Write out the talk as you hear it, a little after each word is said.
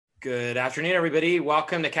Good afternoon, everybody.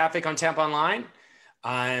 Welcome to Café on Tampa Online.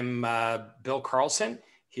 I'm Bill Carlson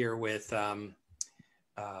here with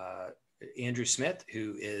Andrew Smith,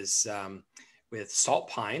 who is with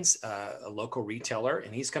Salt Pines, a local retailer,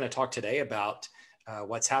 and he's going to talk today about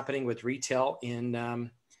what's happening with retail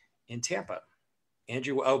in Tampa.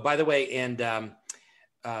 Andrew, oh, by the way, and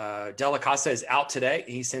Della Costa is out today.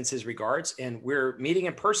 He sends his regards, and we're meeting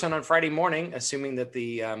in person on Friday morning, assuming that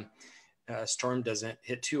the storm doesn't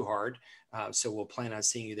hit too hard. So we'll plan on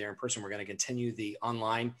seeing you there in person. We're going to continue the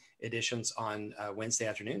online editions on Wednesday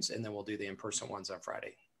afternoons, and then we'll do the in-person ones on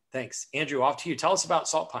Friday. Thanks. Andrew, off to you. Tell us about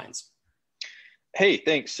Salt Pines. Hey,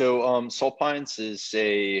 thanks. So Salt Pines is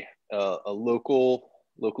a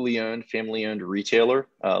locally owned, family-owned retailer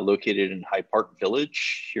located in Hyde Park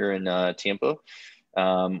Village here in Tampa.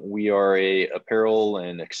 We are a apparel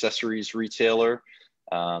and accessories retailer.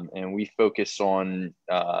 And we focus on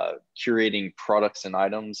curating products and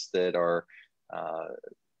items that are,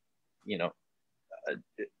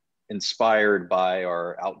 inspired by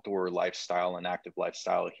our outdoor lifestyle and active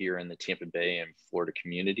lifestyle here in the Tampa Bay and Florida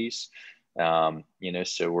communities. So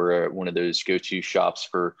we're one of those go-to shops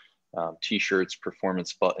for t-shirts,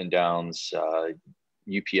 performance button-downs,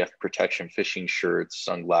 UPF protection fishing shirts,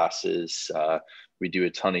 sunglasses. We do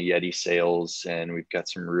a ton of Yeti sales, and we've got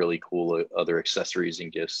some really cool other accessories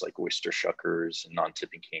and gifts like oyster shuckers and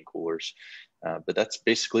non-tipping can coolers. But that's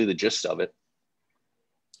basically the gist of it.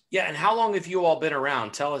 Yeah, and how long have you all been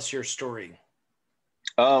around? Tell us your story.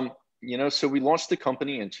 So we launched the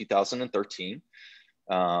company in 2013.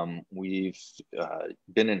 We've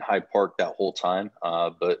been in Hyde Park that whole time,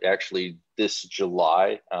 but actually this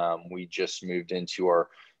July, we just moved into our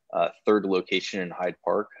third location in Hyde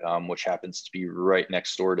Park, which happens to be right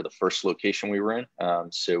next door to the first location we were in.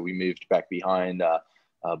 So we moved back behind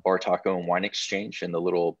Bar Taco and Wine Exchange in the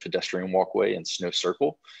little pedestrian walkway and Snow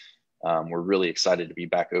Circle. We're really excited to be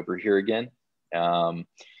back over here again. Over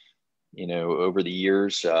the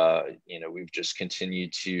years, we've just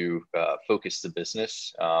continued to focus the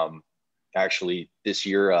business. Actually, this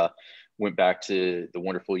year, went back to the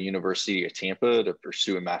wonderful University of Tampa to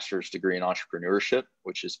pursue a master's degree in entrepreneurship,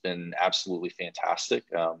 which has been absolutely fantastic.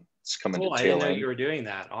 It's coming cool. to tail end. I didn't know end. you were doing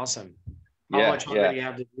that. Awesome. How much longer do you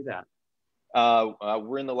have to do that?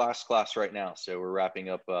 We're in the last class right now, so we're wrapping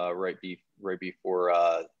up right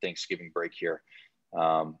before Thanksgiving break here.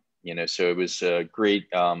 So it was a great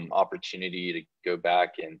opportunity to go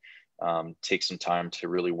back and take some time to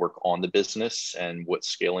really work on the business and what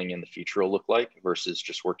scaling in the future will look like versus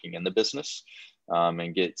just working in the business,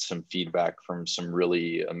 and get some feedback from some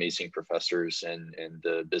really amazing professors and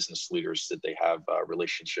the business leaders that they have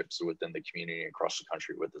relationships within the community across the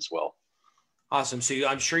country with as well. Awesome. So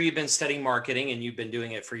I'm sure you've been studying marketing, and you've been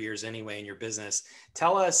doing it for years anyway in your business.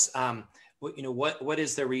 Tell us, what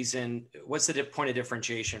is the reason? What's the point of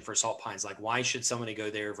differentiation for Salt Pines? Like, why should somebody go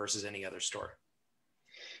there versus any other store?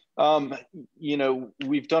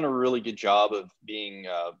 We've done a really good job of being,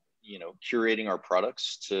 curating our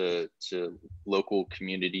products to local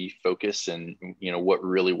community focus and, what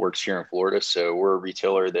really works here in Florida. So we're a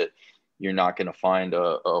retailer that you're not going to find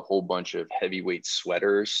a whole bunch of heavyweight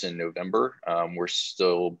sweaters in November. We'll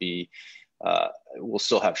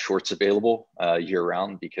still have shorts available year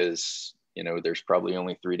round because, there's probably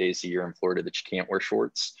only 3 days a year in Florida that you can't wear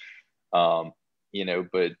shorts.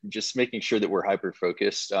 But just making sure that we're hyper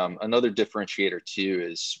focused. Another differentiator too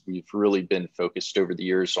is we've really been focused over the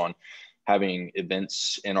years on having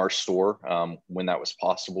events in our store when that was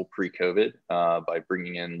possible pre-COVID, by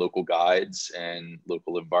bringing in local guides and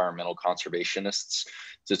local environmental conservationists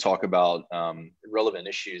to talk about relevant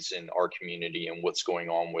issues in our community and what's going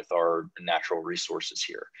on with our natural resources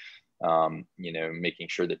here. Making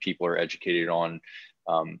sure that people are educated on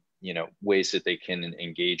ways that they can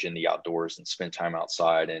engage in the outdoors and spend time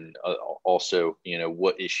outside, and also,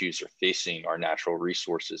 what issues are facing our natural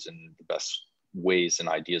resources and the best ways and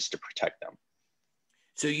ideas to protect them.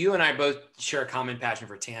 So you and I both share a common passion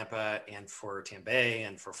for Tampa and for Tampa Bay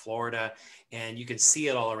and for Florida, and you can see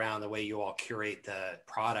it all around the way you all curate the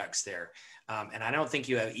products there. And I don't think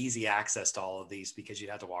you have easy access to all of these because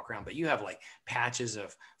you'd have to walk around, but you have like patches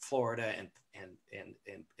of Florida and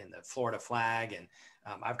the Florida flag. And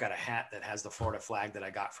I've got a hat that has the Florida flag that I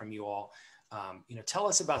got from you all. Tell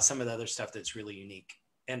us about some of the other stuff that's really unique.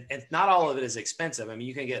 And not all of it is expensive. I mean,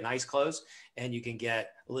 you can get nice clothes and you can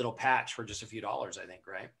get a little patch for just a few dollars, I think,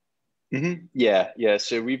 right? Mm-hmm. Yeah.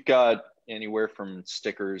 So we've got anywhere from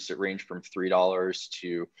stickers that range from $3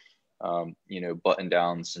 to button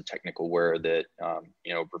downs and technical wear that,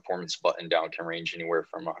 performance button down can range anywhere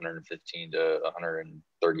from $115 to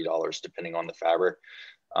 $130, depending on the fabric.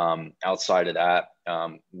 Outside of that,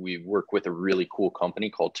 we work with a really cool company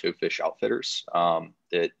called Toefish Outfitters.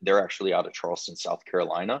 That they're actually out of Charleston, South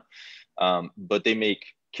Carolina, but they make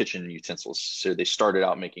kitchen utensils. So they started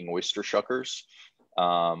out making oyster shuckers.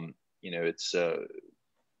 It's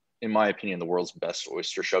in my opinion the world's best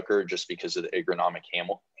oyster shucker just because of the agronomic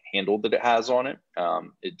handle that it has on it.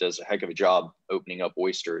 It does a heck of a job opening up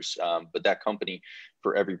oysters. But that company,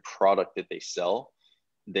 for every product that they sell,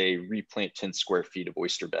 they replant 10 square feet of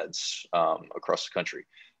oyster beds across the country.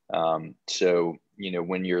 So,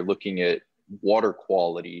 when you're looking at water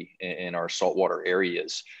quality in our saltwater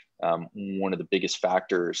areas, one of the biggest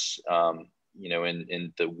factors,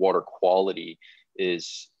 in the water quality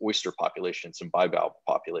is oyster populations and bivalve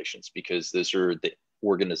populations, because those are the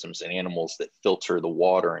organisms and animals that filter the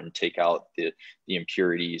water and take out the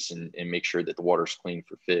impurities and make sure that the water is clean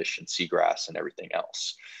for fish and seagrass and everything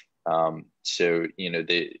else. So,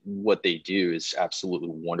 what they do is absolutely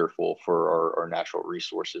wonderful for our natural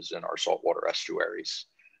resources and our saltwater estuaries.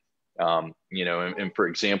 And for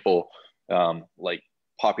example, like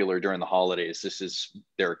popular during the holidays, this is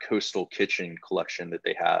their coastal kitchen collection that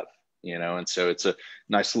they have, and so it's a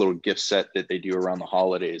nice little gift set that they do around the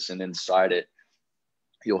holidays. And inside it,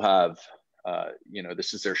 you'll have,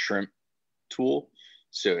 this is their shrimp tool.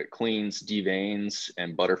 So it cleans, deveins,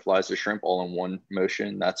 and butterflies the shrimp all in one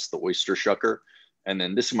motion. That's the oyster shucker. And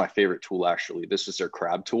then this is my favorite tool, actually. This is their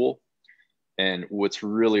crab tool. And what's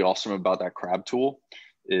really awesome about that crab tool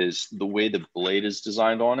is the way the blade is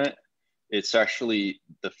designed on it. It's actually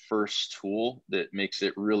the first tool that makes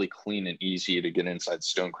it really clean and easy to get inside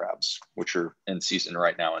stone crabs, which are in season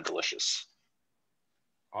right now and delicious.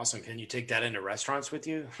 Awesome. Can you take that into restaurants with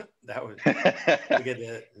you? That would get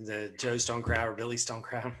the Joe Stone Crab or Billy Stone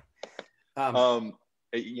Crab. I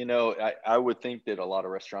would think that a lot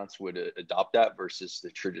of restaurants would adopt that versus the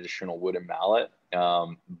traditional wooden mallet.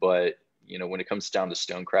 But when it comes down to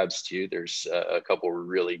stone crabs too, there's a couple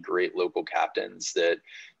really great local captains that,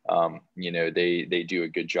 they do a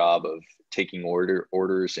good job of taking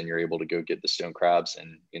orders, and you're able to go get the stone crabs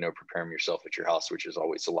and, prepare them yourself at your house, which is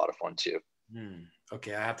always a lot of fun too.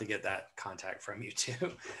 Okay. I have to get that contact from you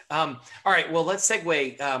too. All right. Well, let's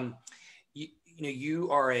segue. You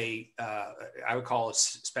are I would call it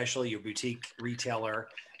especially your boutique retailer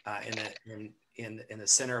in the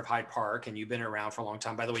center of Hyde Park, and you've been around for a long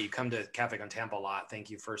time. By the way, you come to Café on Tampa a lot. Thank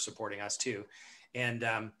you for supporting us too. And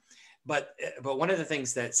but one of the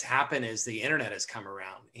things that's happened is the internet has come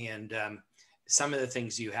around, and some of the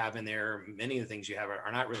things you have in there, many of the things you have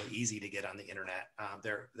are not really easy to get on the internet.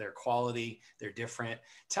 They're quality, they're different.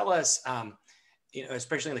 Tell us,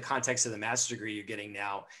 especially in the context of the master's degree you're getting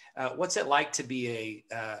now, what's it like to be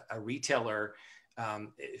a retailer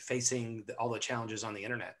facing all the challenges on the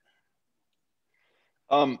internet?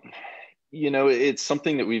 It's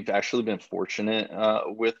something that we've actually been fortunate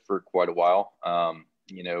with for quite a while. I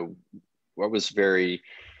was very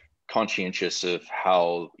conscientious of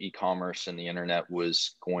how e-commerce and the internet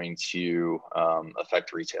was going to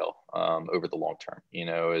affect retail over the long term.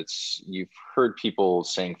 You've heard people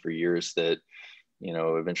saying for years that,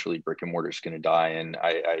 eventually brick and mortar is going to die. And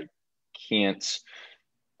I can't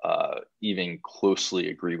even closely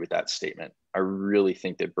agree with that statement. I really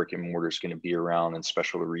think that brick and mortar is going to be around, and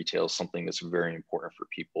specialty retail is something that's very important for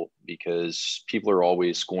people, because people are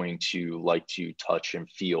always going to like to touch and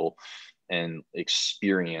feel and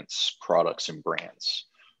experience products and brands.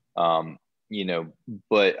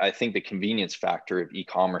 But I think the convenience factor of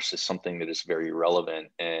e-commerce is something that is very relevant.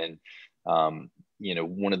 And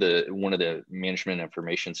one of the management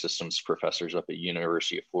information systems professors up at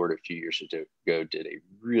University of Florida a few years ago did a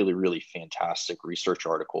really, really fantastic research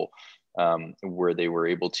article where they were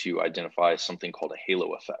able to identify something called a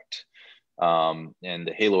halo effect. And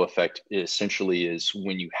the halo effect essentially is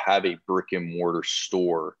when you have a brick and mortar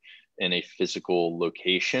store in a physical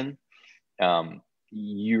location,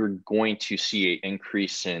 you're going to see an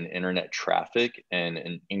increase in internet traffic and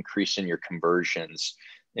an increase in your conversions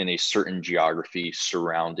in a certain geography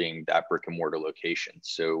surrounding that brick and mortar location.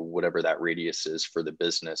 So whatever that radius is for the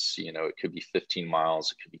business, it could be 15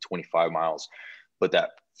 miles, it could be 25 miles, but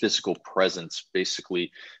that physical presence basically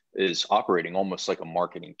is operating almost like a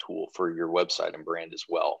marketing tool for your website and brand as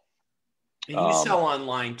well. And you sell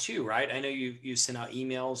online too, right? I know you send out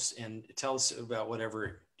emails, and tell us about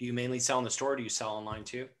whatever. Do you mainly sell in the store? Or do you sell online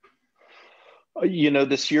too?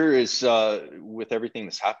 This year is with everything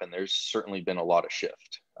that's happened, there's certainly been a lot of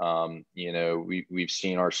shift. We've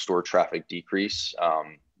seen our store traffic decrease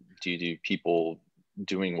due to people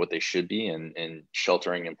doing what they should be and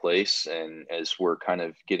sheltering in place. And as we're kind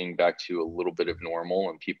of getting back to a little bit of normal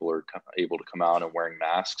and people are able to come out and wearing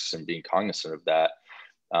masks and being cognizant of that,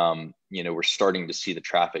 we're starting to see the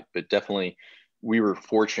traffic, but definitely we were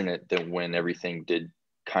fortunate that when everything did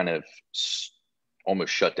kind of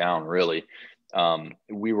almost shut down, really,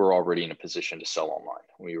 we were already in a position to sell online.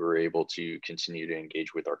 We were able to continue to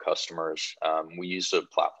engage with our customers. We use a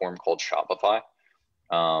platform called Shopify,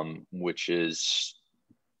 which is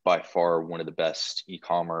by far one of the best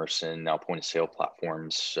e-commerce and now point of sale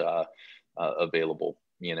platforms available.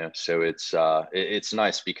 So it's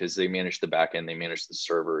nice because they manage the back end, they manage the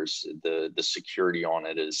servers, the security on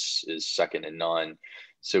it is second to none.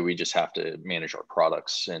 So we just have to manage our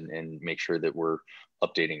products and make sure that we're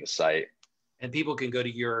updating the site. And people can go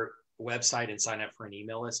to your website and sign up for an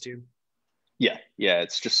email list too? Yeah.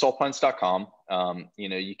 It's just saltpines.com.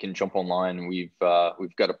 You can jump online. We've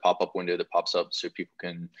got a pop-up window that pops up so people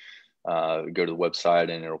can go to the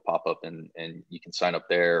website and it'll pop up and you can sign up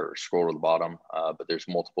there or scroll to the bottom. But there's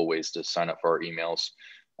multiple ways to sign up for our emails,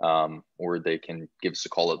 or they can give us a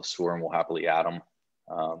call at the store and we'll happily add them.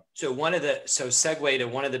 So segue to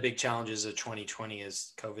one of the big challenges of 2020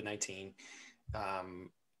 is COVID-19.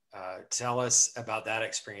 Tell us about that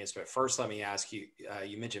experience. But first, let me ask you,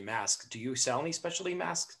 you mentioned masks. Do you sell any specialty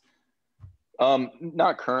masks?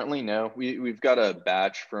 Not currently, no. We've got a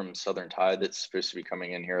batch from Southern Tide that's supposed to be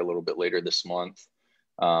coming in here a little bit later this month.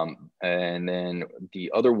 And then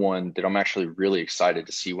the other one that I'm actually really excited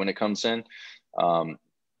to see when it comes in. I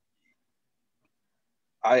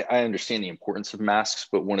understand the importance of masks,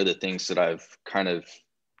 but one of the things that I've kind of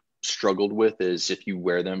struggled with is if you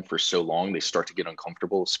wear them for so long, they start to get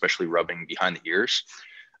uncomfortable, especially rubbing behind the ears.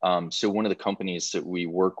 So one of the companies that we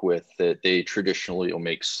work with, that they traditionally will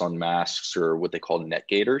make sun masks or what they call net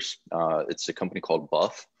gaiters. It's a company called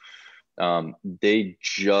Buff. They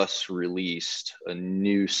just released a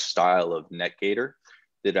new style of net gaiter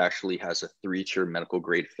that actually has a 3-tier medical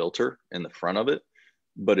grade filter in the front of it,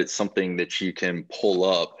 but it's something that you can pull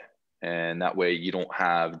up, and that way you don't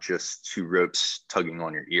have just 2 ropes tugging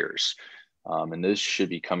on your ears. And those should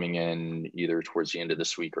be coming in either towards the end of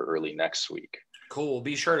this week or early next week. Cool.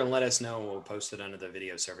 Be sure to let us know and we'll post it under the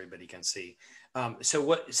video so everybody can see.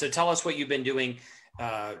 So tell us what you've been doing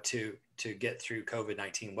to get through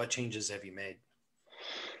COVID-19. What changes have you made?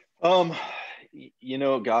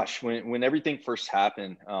 Gosh, when everything first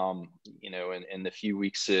happened, in the few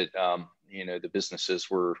weeks that, the businesses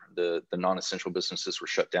were, the non-essential businesses were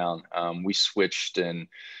shut down, we switched and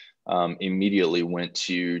immediately went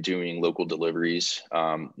to doing local deliveries.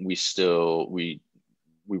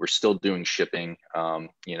 We were still doing shipping.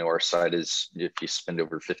 Our site is, if you spend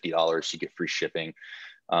over $50, you get free shipping.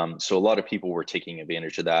 So a lot of people were taking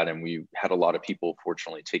advantage of that. And we had a lot of people,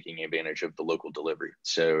 fortunately, taking advantage of the local delivery.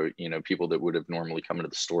 So, people that would have normally come into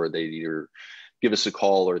the store, they'd either give us a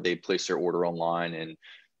call or they'd place their order online. And,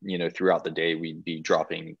 throughout the day, we'd be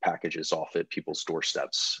dropping packages off at people's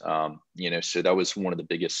doorsteps. So that was one of the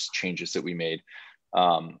biggest changes that we made.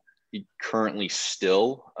 Currently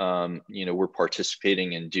still, we're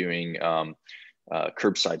participating in doing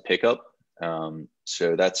curbside pickup.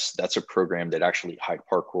 So that's a program that actually Hyde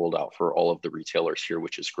Park rolled out for all of the retailers here,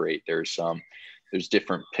 which is great. There's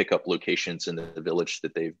different pickup locations in the village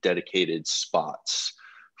that they've dedicated spots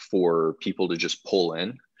for people to just pull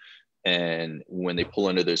in. And when they pull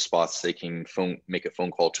into those spots, they can make a phone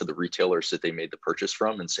call to the retailers that they made the purchase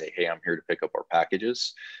from and say, hey, I'm here to pick up our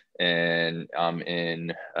packages. And I'm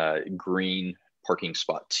in green parking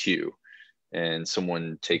spot 2. And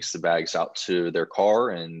someone takes the bags out to their car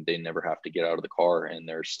and they never have to get out of the car and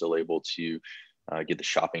they're still able to get the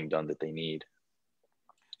shopping done that they need.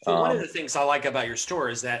 So one of the things I like about your store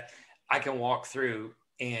is that I can walk through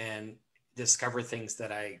and discover things that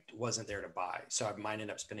I wasn't there to buy. So I might end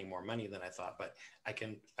up spending more money than I thought, but I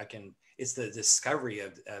can, it's the discovery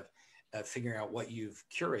of figuring out what you've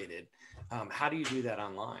curated. How do you do that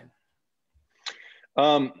online?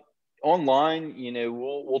 Online,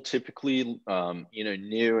 we'll typically,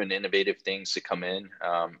 new and innovative things that come in,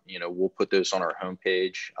 we'll put those on our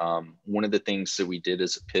homepage. One of the things that we did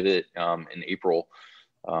as a pivot in April,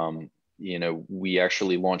 we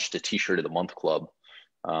actually launched a T-shirt of the month club.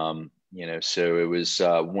 So it was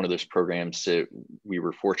one of those programs that we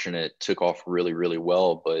were fortunate took off really, really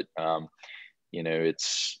well. But,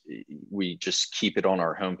 we just keep it on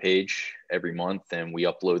our homepage every month and we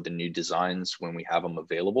upload the new designs when we have them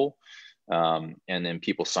available. And then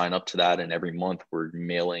people sign up to that. And every month we're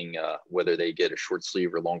mailing whether they get a short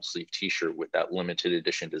sleeve or long sleeve T-shirt with that limited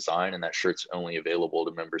edition design. And that shirt's only available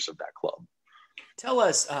to members of that club. Tell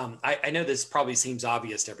us, I know this probably seems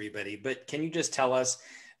obvious to everybody, but can you just tell us,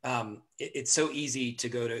 it's so easy to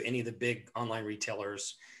go to any of the big online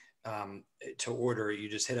retailers to order. You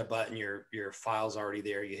just hit a button, your file's already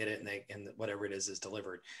there. You hit it, and whatever it is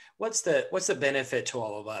delivered. What's the benefit to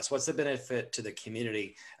all of us? What's the benefit to the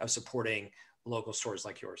community of supporting local stores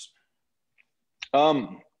like yours?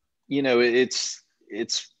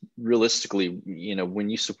 It's realistically, when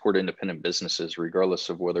you support independent businesses, regardless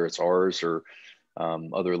of whether it's ours or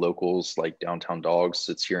other locals like Downtown Dogs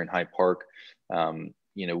that's here in Hyde Park,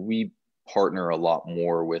 we partner a lot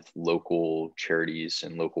more with local charities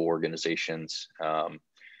and local organizations. For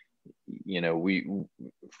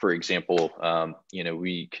example,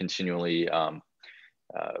 we continually,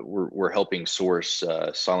 we're helping source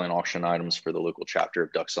silent auction items for the local chapter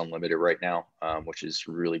of Ducks Unlimited right now, which is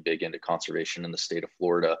really big into conservation in the state of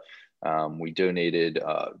Florida. We donated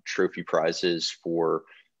trophy prizes for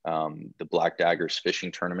the Black Daggers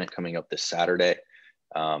fishing tournament coming up this Saturday.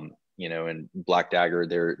 And Black Dagger,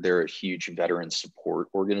 they're a huge veteran support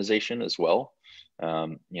organization as well.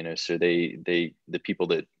 So the people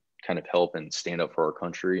that kind of help and stand up for our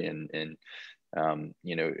country and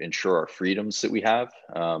ensure our freedoms that we have,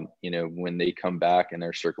 when they come back and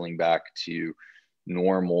they're circling back to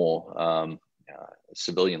normal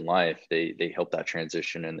civilian life, they help that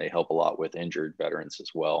transition, and they help a lot with injured veterans as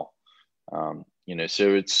well.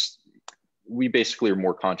 So we basically are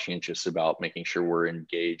more conscientious about making sure we're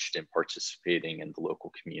engaged and participating in the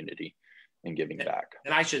local community and giving back.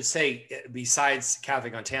 And I should say, besides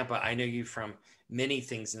Café on Tampa, I know you from many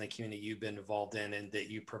things in the community you've been involved in and that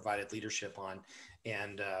you provided leadership on.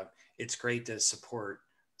 And it's great to support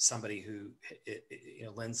somebody who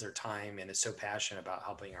lends their time and is so passionate about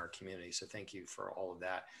helping our community. So thank you for all of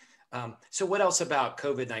that. So what else about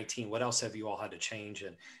COVID-19? What else have you all had to change?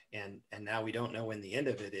 And now we don't know when the end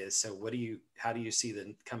of it is. So how do you see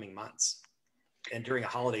the coming months and during a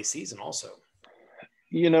holiday season also?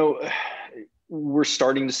 We're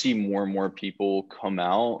starting to see more and more people come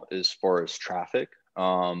out as far as traffic.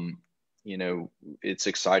 It's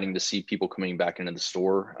exciting to see people coming back into the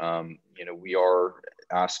store. We are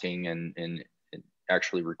asking and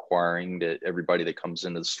actually requiring that everybody that comes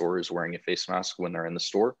into the store is wearing a face mask when they're in the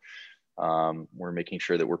store. We're making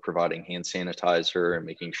sure that we're providing hand sanitizer and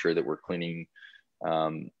making sure that we're cleaning,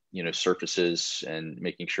 surfaces, and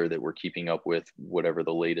making sure that we're keeping up with whatever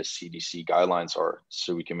the latest CDC guidelines are,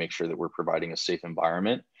 so we can make sure that we're providing a safe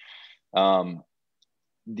environment.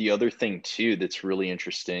 The other thing too that's really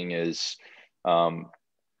interesting is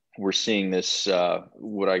we're seeing this,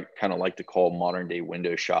 what I kind of like to call modern day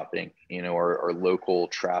window shopping. Our local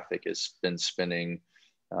traffic has been spending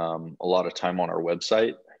a lot of time on our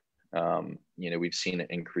website. We've seen an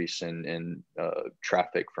increase in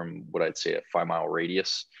traffic from what I'd say a 5-mile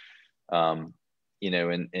radius. And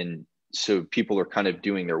so people are kind of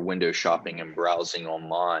doing their window shopping and browsing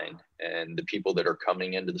online. And the people that are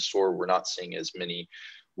coming into the store, we're not seeing as many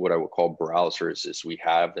what I would call browsers as we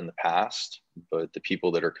have in the past. But the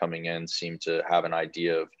people that are coming in seem to have an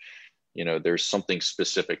idea of, there's something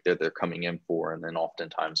specific that they're coming in for. And then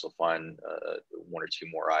oftentimes they'll find 1 or 2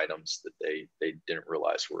 more items that they didn't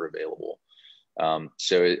realize were available.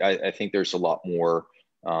 So I think there's a lot more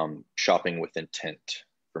shopping with intent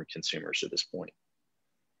from consumers at this point.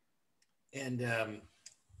 And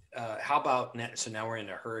how about now? So now we're in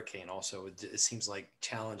a hurricane also. It seems like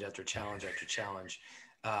challenge after challenge after challenge.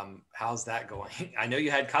 How's that going? I know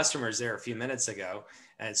you had customers there a few minutes ago,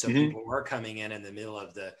 and so people were coming in the middle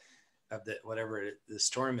of the whatever the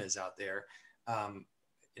storm is out there.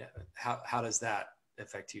 How does that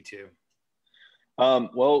affect you too?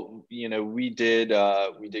 Well, we did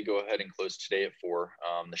go ahead and close today at 4.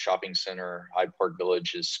 The shopping center, Hyde Park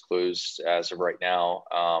Village, is closed as of right now.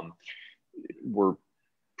 We're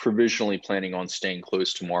provisionally planning on staying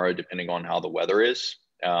closed tomorrow, depending on how the weather is.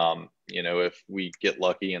 If we get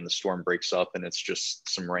lucky and the storm breaks up and it's just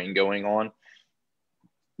some rain going on,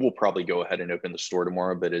 we'll probably go ahead and open the store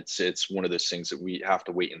tomorrow. But it's one of those things that we have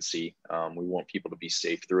to wait and see. We want people to be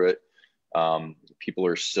safe through it. People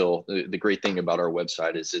are still, the great thing about our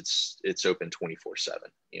website is it's open 24/7.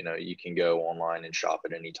 You can go online and shop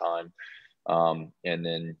at any time. And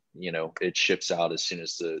then, it ships out as soon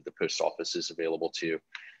as the post office is available too.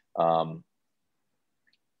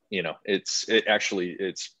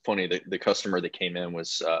 It's funny that the customer that came in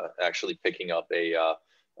was actually picking up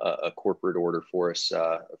a corporate order for us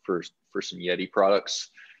for some Yeti products.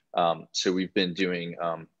 So we've been doing,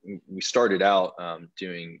 we started out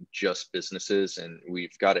doing just businesses, and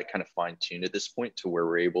we've got it kind of fine tuned at this point to where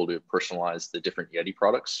we're able to personalize the different Yeti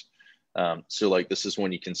products. So like this is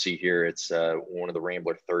one you can see here. It's one of the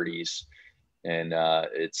Rambler 30s, and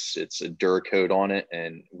it's a Duracoat on it,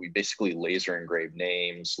 and we basically laser engrave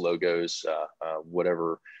names, logos,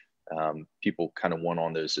 whatever people kind of want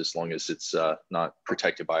on those as long as it's not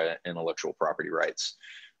protected by intellectual property rights.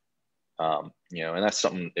 And that's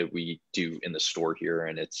something that we do in the store here,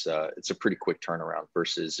 and it's a pretty quick turnaround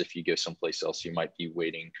versus if you go someplace else, you might be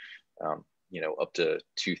waiting, up to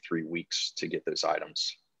 2-3 weeks to get those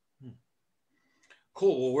items.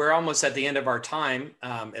 Cool. Well, we're almost at the end of our time.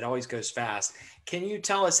 It always goes fast. Can you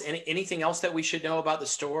tell us anything else that we should know about the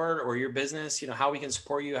store or your business? How we can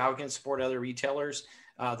support you, how we can support other retailers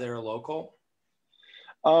that are local?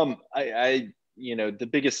 The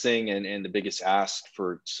biggest thing and the biggest ask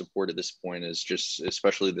for support at this point is just,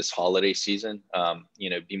 especially this holiday season,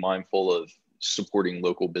 be mindful of supporting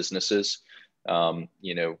local businesses.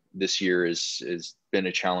 This year has been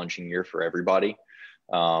a challenging year for everybody.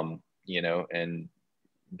 And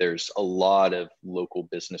there's a lot of local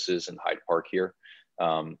businesses in Hyde Park here.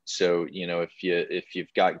 So, if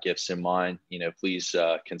you've got gifts in mind, please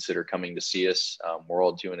consider coming to see us. We're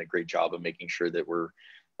all doing a great job of making sure that we're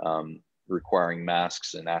requiring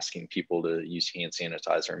masks and asking people to use hand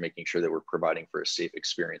sanitizer and making sure that we're providing for a safe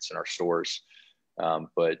experience in our stores.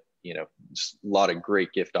 But a lot of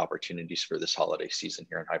great gift opportunities for this holiday season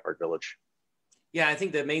here in Hyde Park Village. Yeah, I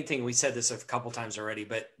think the main thing, we said this a couple times already,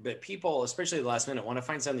 but people, especially the last minute, want to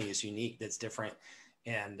find something that's unique, that's different.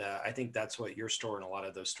 And I think that's what your store and a lot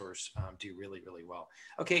of those stores do really, really well.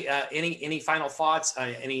 Okay. Any final thoughts?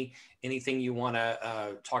 Anything you want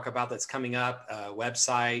to talk about that's coming up?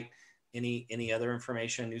 Website? Any other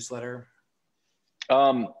information? Newsletter?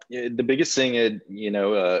 The biggest thing,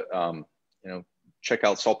 check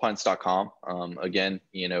out saltpines.com. Again,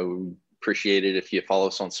 appreciate it if you follow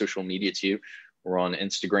us on social media too. We're on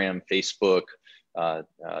Instagram, Facebook.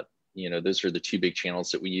 Those are the two big channels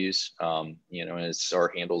that we use. And it's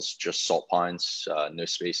our handles, just Salt Pines, no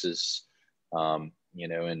spaces. I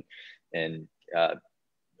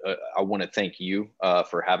want to thank you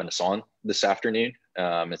for having us on this afternoon.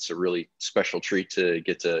 It's a really special treat to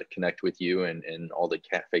get to connect with you and all the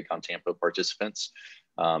Café con Tampa participants.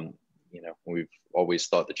 We've always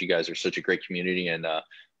thought that you guys are such a great community, and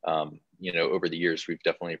over the years, we've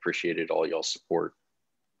definitely appreciated all y'all's support.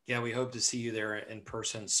 Yeah, we hope to see you there in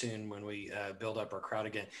person soon when we build up our crowd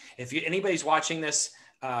again. If anybody's watching this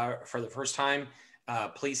for the first time,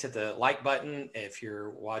 please hit the like button. If you're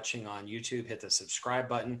watching on YouTube, hit the subscribe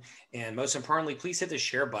button. And most importantly, please hit the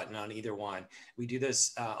share button on either one. We do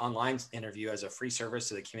this online interview as a free service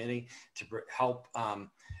to the community to help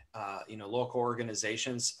local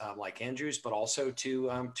organizations like Andrew's, but also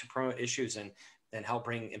to promote issues and help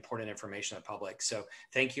bring important information to the public. So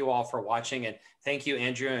thank you all for watching, and thank you,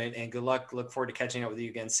 Andrew, and good luck. Look forward to catching up with you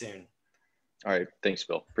again soon. All right. Thanks,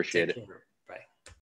 Bill. Appreciate it. Take care.